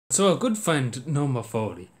So a good friend, Norma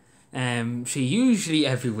Foley, she usually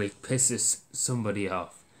every week pisses somebody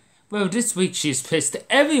off. Well, this week she's pissed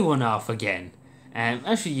everyone off again.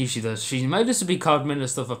 As she usually does. She might as well be called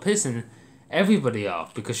Minister for pissing everybody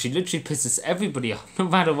off because she literally pisses everybody off. No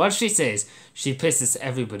matter what she says, she pisses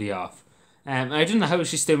everybody off. I don't know how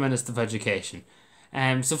she's still Minister of Education.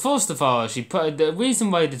 So first of all, she put the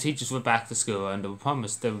reason why the teachers were back to school and they were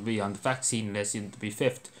promised they would be on the vaccine list to be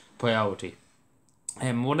fifth priority.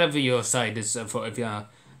 Whatever your side is for, if you're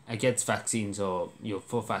against vaccines or you're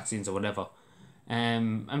for vaccines or whatever,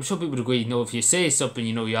 I'm sure people would agree. If you say something,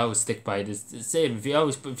 you always stick by it. It's the same. If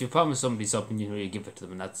you promise somebody something, you give it to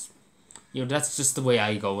them, and that's just the way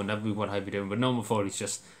I go, and that'd be what I'd be doing. But Norma Foley's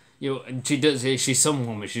just, she's some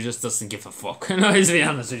woman. She just doesn't give a fuck. To be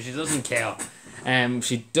honest with you, she doesn't care.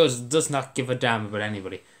 She does not give a damn about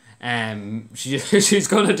anybody. She's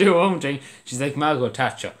gonna do her own thing. She's like Margaret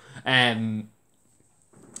Thatcher.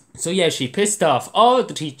 So yeah, she pissed off all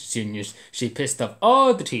the teachers' unions, she pissed off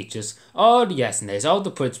all the teachers, all the SNAs, all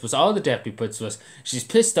the principals, all the deputy principals, she's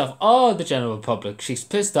pissed off all the general public, she's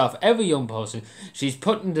pissed off every young person, she's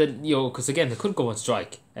putting because again, they could go on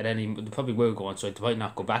strike they probably will go on strike, they might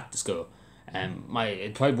not go back to school.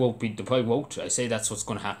 They probably won't, I say that's what's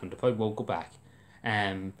going to happen, they probably won't go back.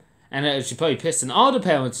 She's probably pissing all the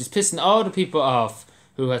parents, she's pissing all the people off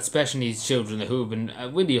who had special needs children who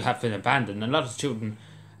have been abandoned. A lot of children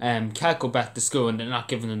can't go back to school and they're not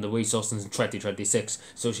giving them the resources in 2026.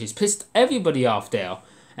 So she's pissed everybody off there.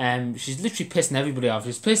 She's literally pissing everybody off.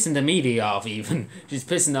 She's pissing the media off even. She's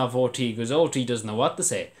pissing off OT because OT doesn't know what to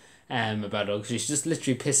say about her. She's just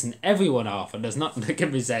literally pissing everyone off and there's nothing that can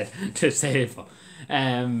be said to save her.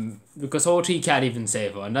 Because OT can't even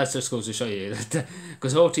save her, and that just goes to show you that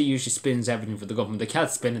because OT usually spins everything for the government, they can't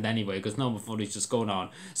spin it anyway because Norma Foley's just going on.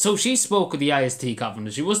 So she spoke with the IST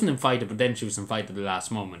government. She wasn't invited, but then she was invited at the last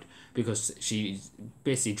moment because she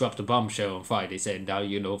basically dropped a bombshell on Friday saying,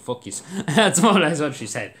 "Now fuck you." That's more or less what she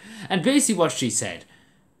said. And basically what she said,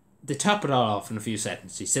 to top it all off in a few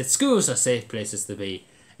sentences, she said schools are safe places to be.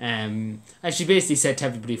 And she basically said to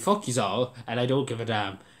everybody, "Fuck you all," and I don't give a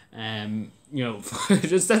damn.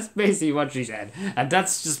 That's basically what she said, and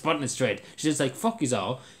that's just putting it straight. She's just like, fuck you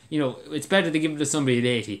all, it's better to give it to somebody at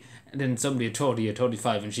 80 than somebody at 30 or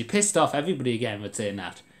 35, and she pissed off everybody again with saying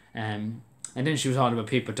that. And then she was talking about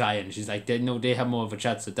people dying. She's like, they have more of a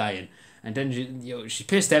chance of dying. And then she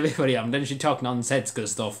pissed everybody off, and then she talked nonsensical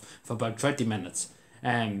stuff for about 20 minutes.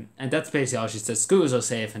 And that's basically all she said. Schools are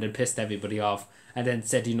safe, and then pissed everybody off, and then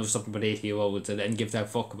said something about 80-year-olds, and then give that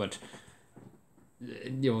fuck about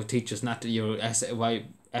teachers not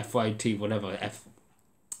FYT whatever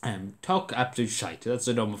talk absolute shite. That's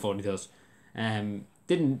what Norma Foley does.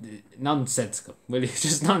 Nonsensical, really,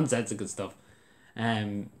 just nonsensical stuff.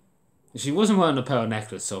 She wasn't wearing a pearl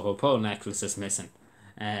necklace, so her pearl necklace is missing.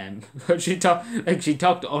 But she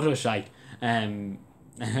talked utter shite. Our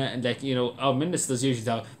ministers usually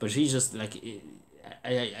talk, but she's just like.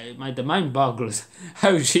 The mind boggles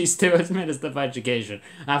how she's still as Minister of Education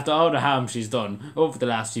after all the harm she's done over the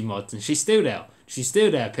last few months, and she's still there. She's still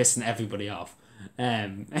there pissing everybody off. I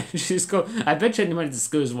bet you any of the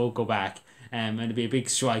schools won't go back. And it'll be a big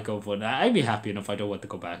strike over it. I'd be happy enough I don't want to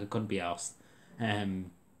go back. It couldn't be asked.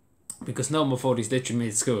 Because Norma Foley's literally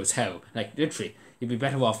made schools hell. Like literally, you'd be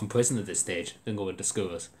better off in prison at this stage than going to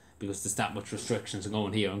schools because there's that much restrictions and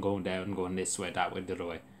going here and going there and going this way, that way, the other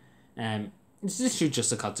way. It's literally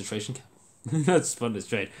just a concentration camp. That's fun to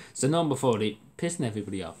straight. So Norma Foley pissing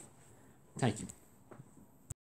everybody off. Thank you.